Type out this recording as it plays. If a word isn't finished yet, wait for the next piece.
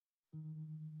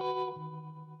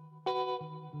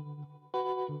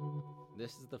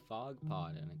This is the Fog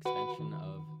Pod, an extension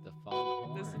of the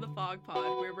Foghorn. This is the Fog Pod.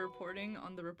 We're reporting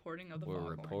on the reporting of the Foghorn. We're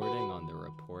reporting on the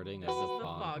reporting This of the is the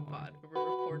Foghorn. Fog Pod. We're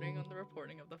reporting on the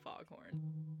reporting of the Foghorn.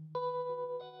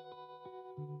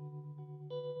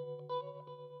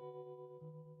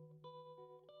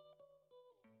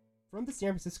 From the San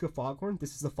Francisco Foghorn,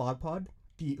 this is the Fog Pod,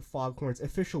 the Foghorn's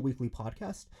official weekly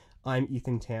podcast. I'm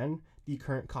Ethan Tan, the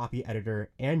current copy editor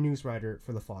and news writer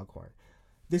for the Foghorn.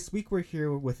 This week we're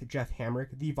here with Jeff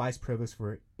Hamrick, the Vice Provost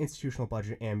for Institutional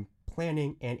Budget and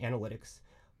Planning and Analytics.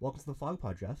 Welcome to the Fog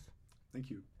Pod, Jeff. Thank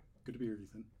you. Good to be here,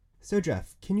 Ethan. So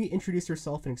Jeff, can you introduce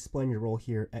yourself and explain your role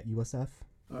here at USF?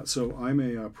 So I'm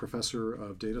a professor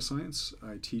of data science.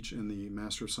 I teach in the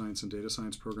Master of Science in Data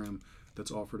Science program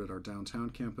that's offered at our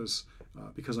downtown campus.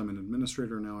 Because I'm an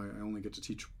administrator now, I only get to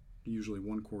teach usually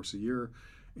one course a year,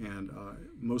 and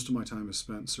most of my time is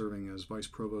spent serving as Vice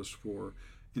Provost for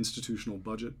Institutional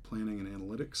Budget, Planning, and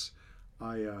Analytics.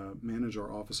 I manage our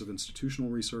Office of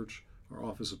Institutional Research, our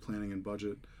Office of Planning and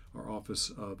Budget, our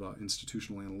Office of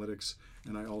Institutional Analytics,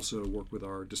 and I also work with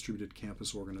our distributed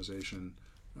campus organization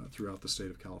throughout the state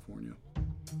of California.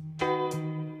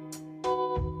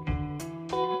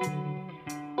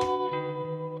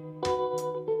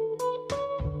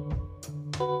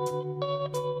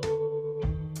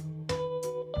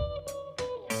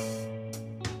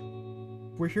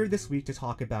 We're here this week to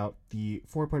talk about the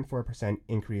 4.4%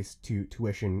 increase to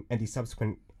tuition and the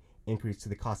subsequent increase to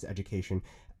the cost of education,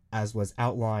 as was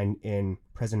outlined in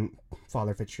President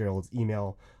Father Fitzgerald's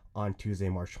email on Tuesday,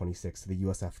 March 26th to the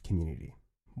USF community.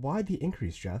 Why the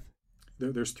increase, Jeff?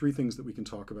 There's three things that we can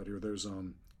talk about here. There's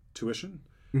tuition,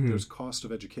 there's cost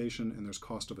of education, and there's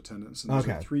cost of attendance. And those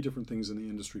are three different things in the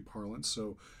industry parlance.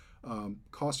 So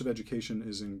cost of education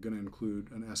is going to include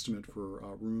an estimate for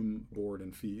room, board,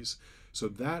 and fees. So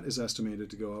that is estimated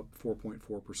to go up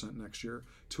 4.4% next year.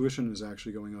 Tuition is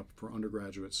actually going up for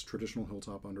undergraduates, traditional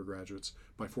Hilltop undergraduates,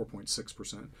 by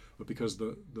 4.6%. But because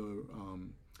the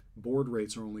board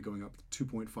rates are only going up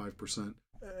 2.5%.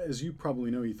 As you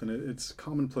probably know, Ethan, it's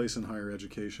commonplace in higher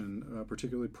education,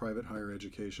 particularly private higher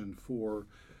education, for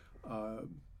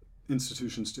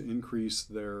institutions to increase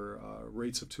their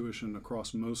rates of tuition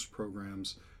across most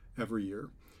programs every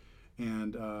year.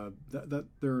 And that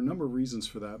there are a number of reasons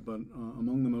for that, but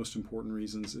among the most important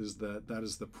reasons is that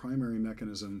is the primary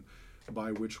mechanism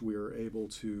by which we are able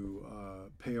to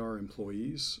pay our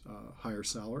employees higher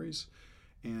salaries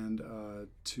and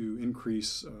to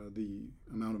increase the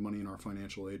amount of money in our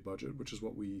financial aid budget, which is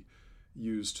what we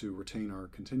use to retain our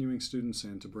continuing students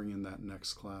and to bring in that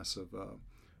next class of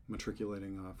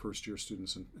matriculating first-year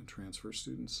students and transfer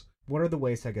students. What are the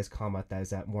ways to, I guess, combat that?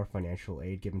 Is that more financial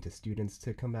aid given to students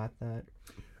to combat that?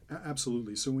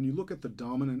 Absolutely. So when you look at the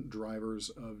dominant drivers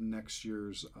of next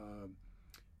year's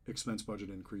expense budget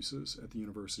increases at the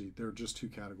university, there are just two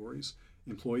categories: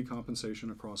 employee compensation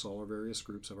across all our various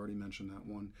groups, I've already mentioned that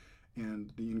one,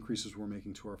 and the increases we're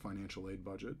making to our financial aid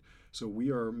budget. So we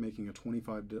are making a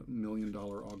 $25 million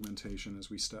augmentation as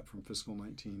we step from fiscal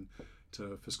 19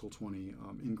 to fiscal 20,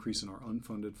 increase in our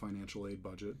unfunded financial aid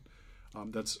budget.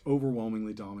 That's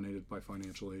overwhelmingly dominated by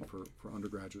financial aid for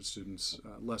undergraduate students,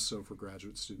 less so for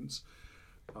graduate students.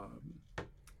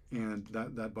 And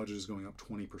that budget is going up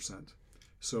 20%.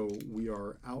 So we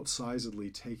are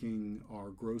outsizedly taking our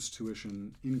gross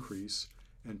tuition increase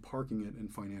and parking it in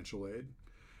financial aid.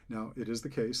 Now, it is the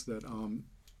case that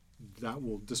that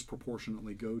will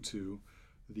disproportionately go to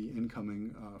the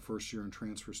incoming first year and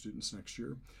transfer students next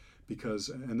year, because,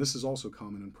 and this is also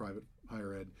common in private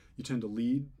higher ed, you tend to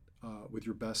lead with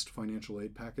your best financial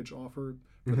aid package offered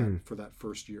for that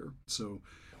first year. So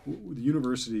the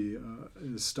university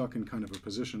is stuck in kind of a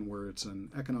position where it's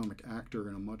an economic actor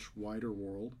in a much wider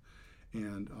world,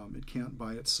 and it can't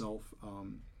by itself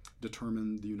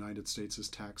determine the United States'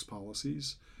 tax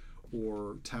policies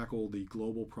or tackle the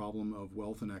global problem of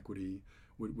wealth inequity,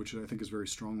 which I think is very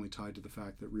strongly tied to the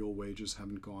fact that real wages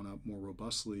haven't gone up more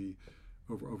robustly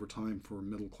over time for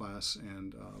middle class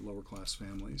and lower class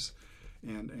families.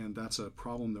 And that's a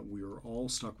problem that we are all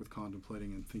stuck with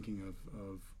contemplating and thinking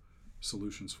of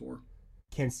solutions for.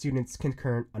 Can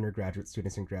current undergraduate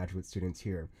students and graduate students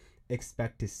here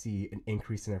expect to see an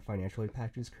increase in their financial aid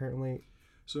packages currently?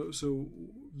 So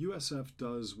USF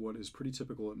does what is pretty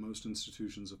typical at most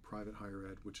institutions of private higher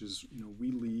ed, which is,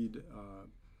 we lead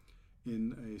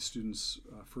in a student's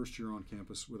first year on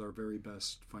campus with our very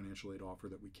best financial aid offer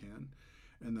that we can.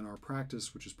 And then our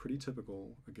practice, which is pretty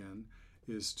typical, again,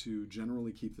 is to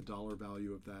generally keep the dollar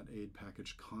value of that aid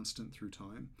package constant through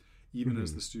time, even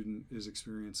as the student is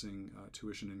experiencing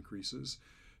tuition increases.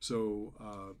 So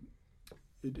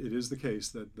it is the case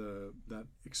that that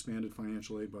expanded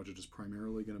financial aid budget is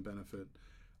primarily going to benefit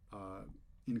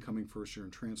incoming first year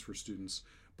and transfer students,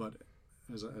 but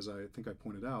as I think I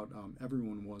pointed out,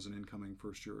 everyone was an incoming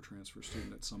first year or transfer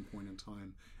student at some point in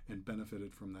time and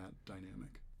benefited from that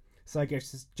dynamic. So I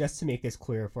guess just to make this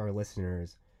clear for our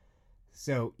listeners,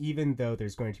 so even though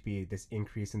there's going to be this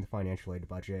increase in the financial aid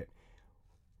budget,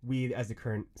 we as the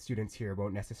current students here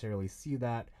won't necessarily see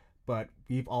that, but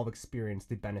we've all experienced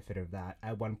the benefit of that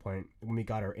at one point when we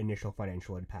got our initial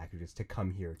financial aid packages to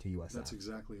come here to USF.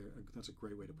 That's a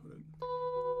great way to put it.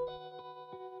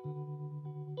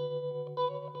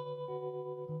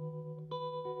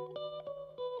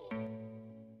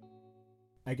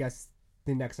 I guess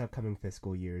the next upcoming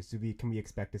fiscal years, can we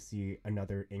expect to see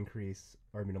another increase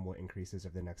or minimal increases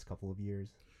over the next couple of years?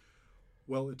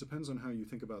 Well, it depends on how you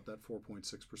think about that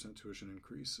 4.6% tuition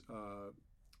increase.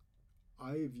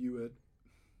 I view it,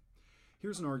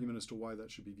 here's an argument as to why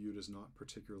that should be viewed as not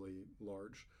particularly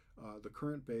large. The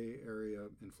current Bay Area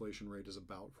inflation rate is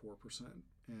about 4%,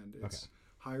 and it's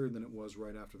higher than it was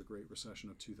right after the Great Recession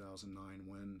of 2009,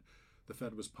 when the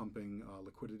Fed was pumping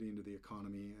liquidity into the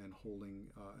economy and holding,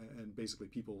 and basically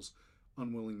people's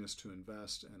unwillingness to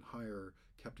invest and hire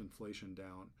kept inflation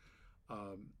down.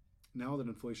 Now that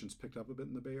inflation's picked up a bit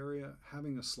in the Bay Area,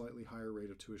 having a slightly higher rate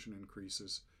of tuition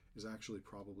increases is actually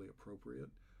probably appropriate.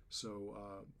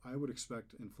 So I would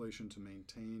expect inflation to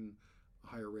maintain a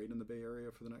higher rate in the Bay Area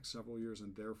for the next several years,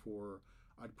 and therefore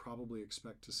I'd probably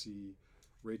expect to see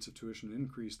rates of tuition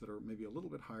increase that are maybe a little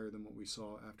bit higher than what we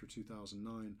saw after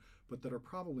 2009, but that are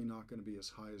probably not going to be as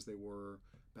high as they were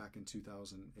back in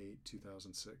 2008,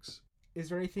 2006. Is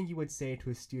there anything you would say to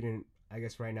a student, I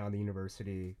guess right now on the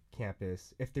university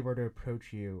campus, if they were to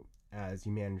approach you as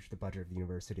you manage the budget of the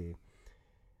university?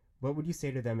 What would you say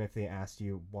to them if they asked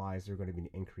you why is there going to be an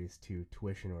increase to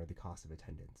tuition or the cost of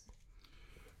attendance?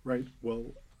 Right.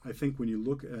 Well, I think when you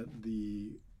look at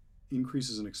the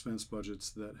increases in expense budgets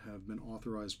that have been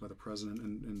authorized by the president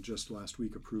and just last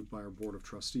week approved by our board of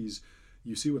trustees,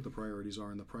 you see what the priorities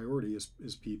are, and the priority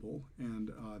is people,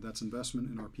 and that's investment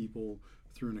in our people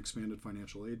through an expanded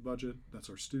financial aid budget. That's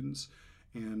our students,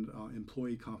 and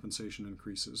employee compensation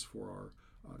increases for our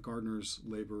gardeners,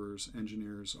 laborers,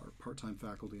 engineers, our part-time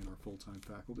faculty, and our full-time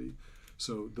faculty.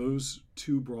 So those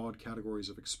two broad categories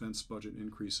of expense budget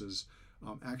increases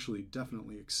actually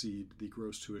definitely exceed the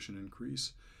gross tuition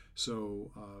increase. So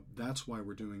that's why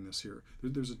we're doing this here.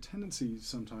 There's a tendency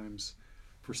sometimes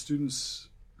for students,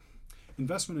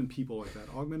 investment in people like that,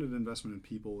 augmented investment in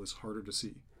people is harder to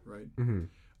see, right?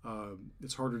 Mm-hmm.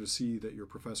 It's harder to see that your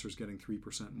professor's getting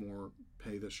 3% more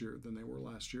pay this year than they were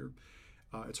last year.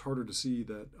 It's harder to see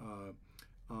that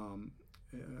a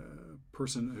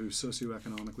person who's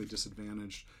socioeconomically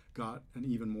disadvantaged got an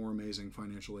even more amazing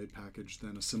financial aid package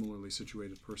than a similarly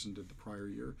situated person did the prior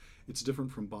year. It's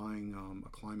different from buying a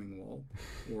climbing wall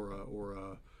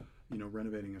or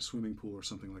renovating a swimming pool or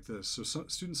something like this. So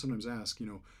students sometimes ask,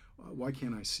 why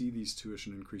can't I see these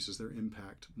tuition increases, their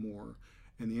impact more?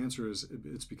 And the answer is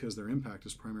it's because their impact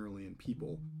is primarily in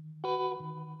people.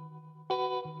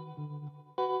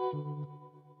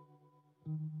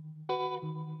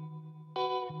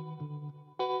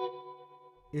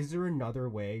 Is there another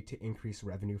way to increase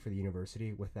revenue for the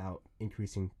university without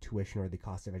increasing tuition or the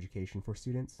cost of education for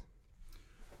students?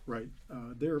 Right.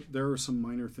 There are some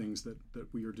minor things that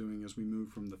we are doing as we move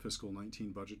from the fiscal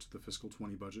 19 budget to the fiscal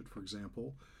 20 budget. For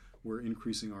example, we're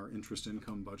increasing our interest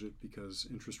income budget because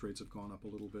interest rates have gone up a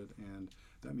little bit, and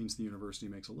that means the university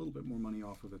makes a little bit more money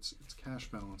off of its cash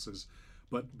balances.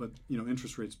 But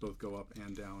interest rates both go up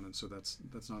and down, and so that's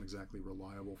not exactly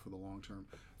reliable for the long term.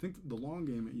 I think the long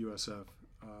game at USF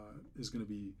is going to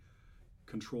be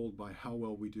controlled by how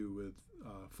well we do with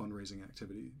fundraising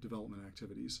activity, development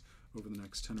activities over the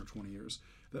next 10 or 20 years.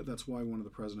 That's why one of the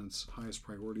president's highest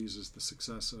priorities is the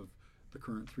success of the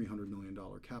current $300 million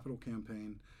capital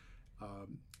campaign.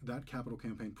 That capital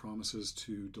campaign promises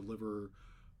to deliver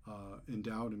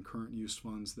endowed and current use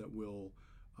funds that will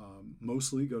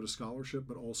mostly go to scholarship,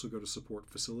 but also go to support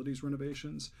facilities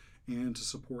renovations and to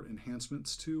support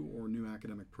enhancements to or new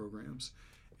academic programs.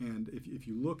 And if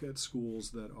you look at schools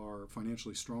that are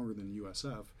financially stronger than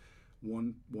USF,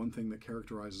 one thing that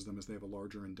characterizes them is they have a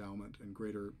larger endowment and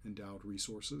greater endowed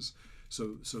resources.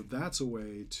 So that's a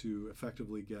way to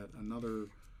effectively get another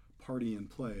party in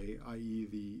play, i.e.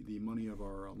 the money of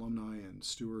our alumni and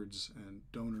stewards and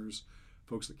donors,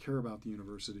 folks that care about the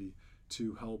university,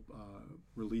 to help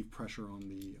relieve pressure on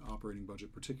the operating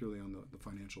budget, particularly on the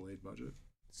financial aid budget.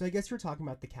 So I guess you're talking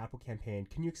about the capital campaign.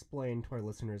 Can you explain to our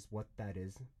listeners what that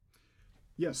is?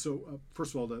 Yeah, so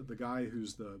first of all, the guy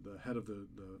who's the head of the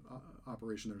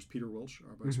operation there is Peter Wilch,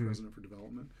 our Vice President for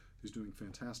Development, who's doing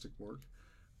fantastic work.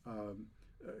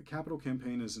 Capital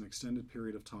campaign is an extended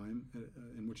period of time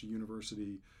in which a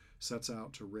university sets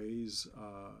out to raise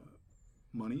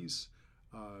monies.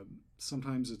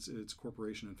 Sometimes it's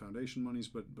corporation and foundation monies,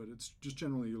 but it's just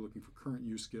generally you're looking for current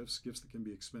use gifts that can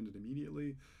be expended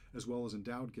immediately, as well as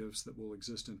endowed gifts that will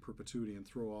exist in perpetuity and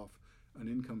throw off an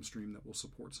income stream that will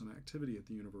support some activity at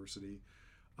the university.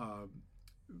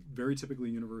 Very typically,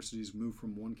 universities move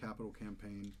from one capital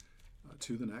campaign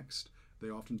to the next. They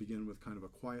often begin with kind of a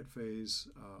quiet phase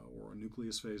or a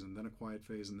nucleus phase, and then a quiet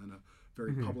phase, and then a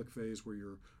very public phase where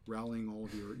you're rallying all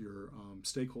of your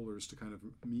stakeholders to kind of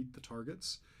meet the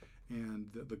targets.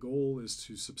 And the goal is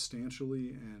to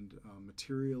substantially and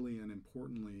materially and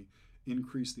importantly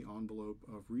increase the envelope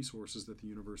of resources that the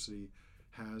university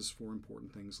has for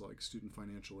important things like student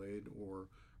financial aid or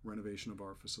renovation of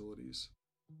our facilities.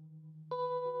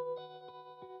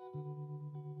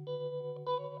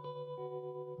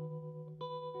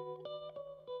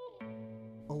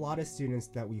 A lot of students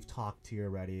that we've talked to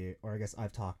already, or I guess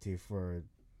I've talked to for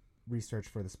research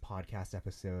for this podcast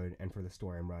episode and for the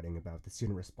story I'm writing about the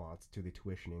student response to the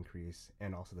tuition increase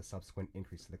and also the subsequent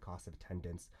increase to the cost of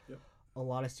attendance. Yep. A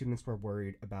lot of students were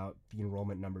worried about the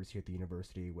enrollment numbers here at the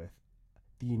university with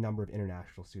the number of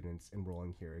international students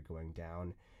enrolling here going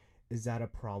down. Is that a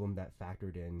problem that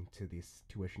factored into this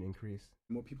tuition increase?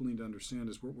 And what people need to understand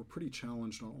is we're pretty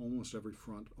challenged on almost every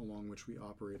front along which we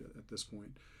operate at this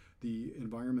point. The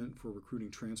environment for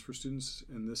recruiting transfer students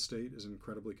in this state is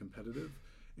incredibly competitive,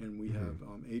 and we have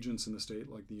agents in the state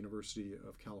like the University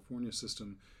of California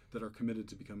system that are committed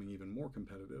to becoming even more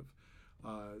competitive.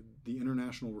 The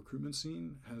international recruitment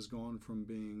scene has gone from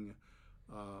being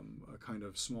a kind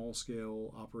of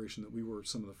small-scale operation that we were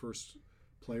some of the first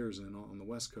players in on the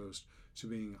West Coast to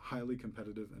being highly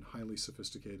competitive and highly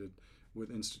sophisticated, with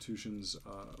institutions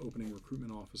opening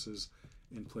recruitment offices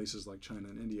in places like China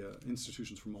and India,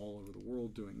 institutions from all over the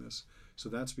world doing this. So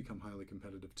that's become highly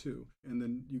competitive too. And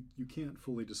then you can't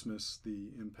fully dismiss the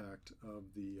impact of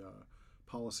the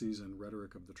policies and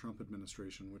rhetoric of the Trump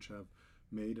administration, which have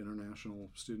made international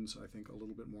students, I think, a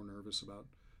little bit more nervous about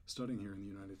studying here in the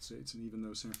United States. And even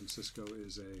though San Francisco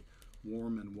is a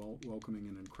warm and welcoming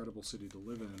and incredible city to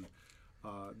live in,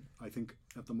 I think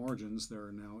at the margins there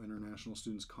are now international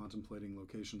students contemplating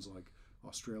locations like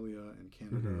Australia and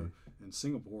Canada and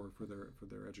Singapore for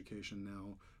their education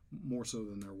now, more so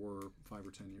than there were 5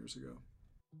 or 10 years ago.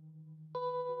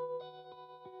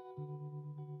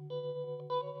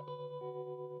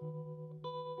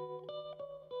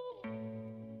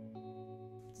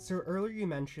 So earlier you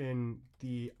mentioned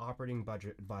the Operating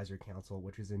Budget Advisory Council,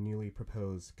 which is a newly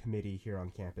proposed committee here on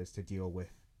campus to deal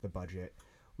with the budget.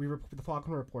 The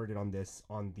Foghorn reported on this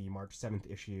on the March 7th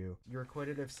issue. You're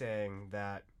quoted of saying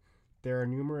that there are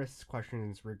numerous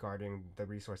questions regarding the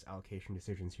resource allocation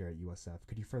decisions here at USF.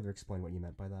 Could you further explain what you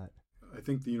meant by that? I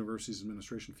think the university's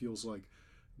administration feels like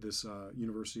this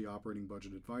University Operating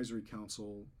Budget Advisory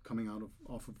Council, coming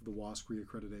off of the WASC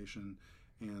reaccreditation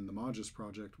and the Magis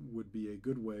project, would be a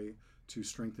good way to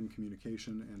strengthen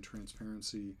communication and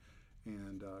transparency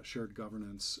and shared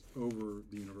governance over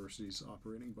the university's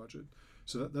operating budget.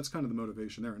 So that's kind of the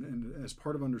motivation there. And as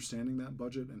part of understanding that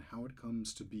budget and how it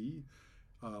comes to be,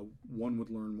 one would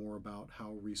learn more about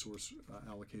how resource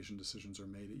allocation decisions are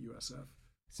made at USF.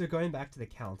 So going back to the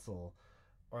council,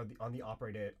 or on the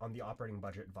Operating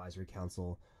Budget Advisory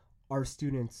Council, are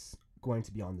students going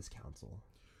to be on this council?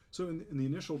 So in the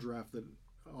initial draft that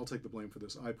I'll take the blame for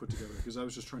this, I put together, because I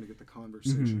was just trying to get the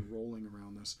conversation rolling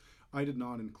around this, I did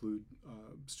not include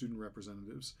student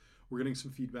representatives. We're getting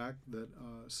some feedback that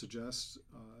suggests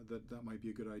that might be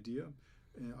a good idea.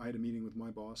 I had a meeting with my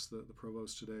boss, the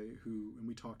provost, today, and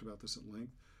we talked about this at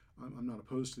length. I'm not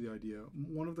opposed to the idea.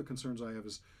 One of the concerns I have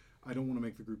is I don't want to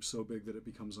make the group so big that it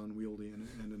becomes unwieldy and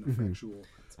ineffectual.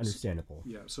 It's understandable.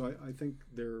 Yeah, so I think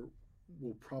there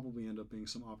will probably end up being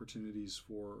some opportunities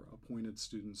for appointed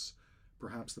students,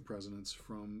 perhaps the presidents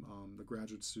from the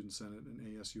Graduate Student Senate and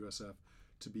ASUSF,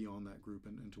 to be on that group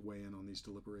and to weigh in on these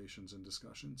deliberations and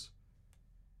discussions.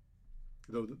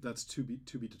 Though that's to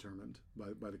be determined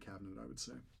by the cabinet, I would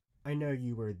say. I know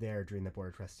you were there during the Board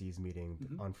of Trustees meeting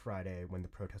on Friday when the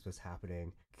protest was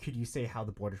happening. Could you say how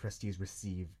the Board of Trustees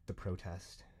received the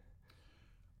protest?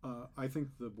 I think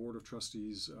the Board of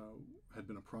Trustees had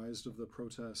been apprised of the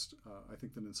protest. I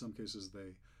think that in some cases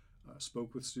they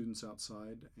spoke with students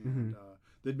outside, and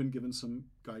they'd been given some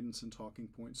guidance and talking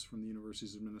points from the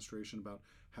university's administration about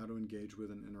how to engage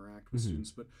with and interact with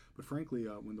students. But frankly,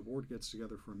 when the board gets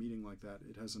together for a meeting like that,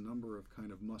 it has a number of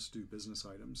kind of must-do business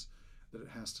items that it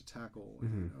has to tackle, Mhm.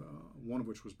 and, one of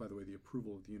which was, by the way, the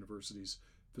approval of the university's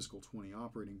fiscal 20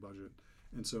 operating budget.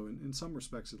 And so in some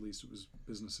respects, at least, it was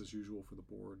business as usual for the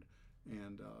board,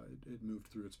 and it moved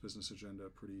through its business agenda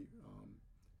pretty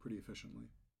efficiently.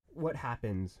 What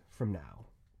happens from now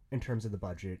in terms of the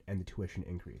budget and the tuition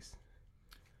increase?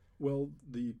 Well,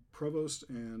 the provost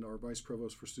and our vice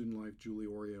provost for student life, Julie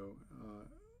Oreo,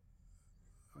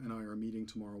 and I are meeting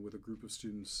tomorrow with a group of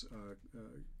students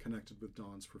connected with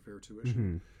Don's for fair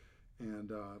tuition. Mhm.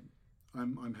 And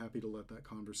I'm happy to let that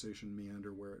conversation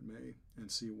meander where it may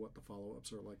and see what the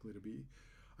follow-ups are likely to be.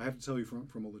 I have to tell you,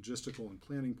 from a logistical and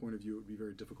planning point of view, it would be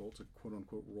very difficult to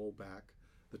quote-unquote roll back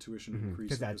the tuition increase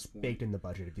Because at that's this point. baked in the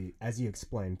budget, as you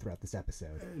explained throughout this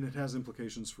episode. And it has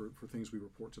implications for things we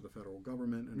report to the federal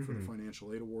government and for the Mhm.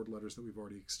 financial aid award letters that we've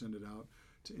already extended out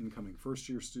to incoming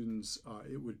first-year students.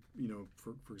 It would,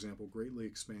 for example, greatly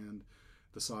expand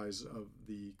the size of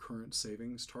the current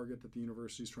savings target that the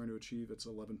university is trying to achieve. It's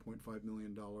 $11.5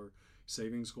 million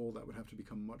savings goal. That would have to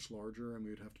become much larger, and we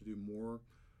would have to do more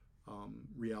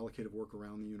reallocative work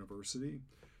around the university.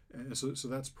 And so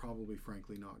that's probably,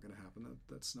 frankly, not going to happen.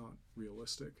 That's not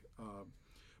realistic.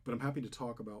 But I'm happy to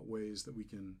talk about ways that we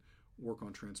can work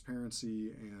on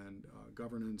transparency and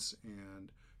governance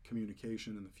and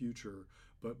communication in the future.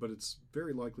 But it's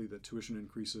very likely that tuition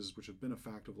increases, which have been a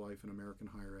fact of life in American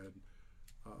higher ed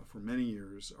for many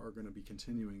years, are going to be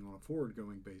continuing on a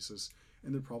forward-going basis,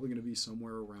 and they're probably going to be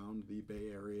somewhere around the Bay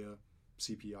Area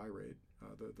CPI rate,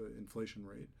 the inflation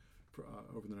rate, for,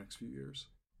 over the next few years.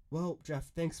 Well, Jeff,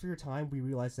 thanks for your time. We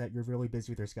realize that you're really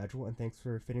busy with your schedule, and thanks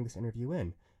for fitting this interview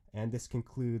in. And this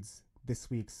concludes this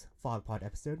week's FogPod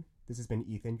episode. This has been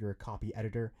Ethan, your copy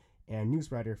editor and news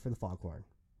writer for the Foghorn.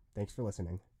 Thanks for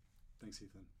listening. Thanks,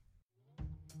 Ethan.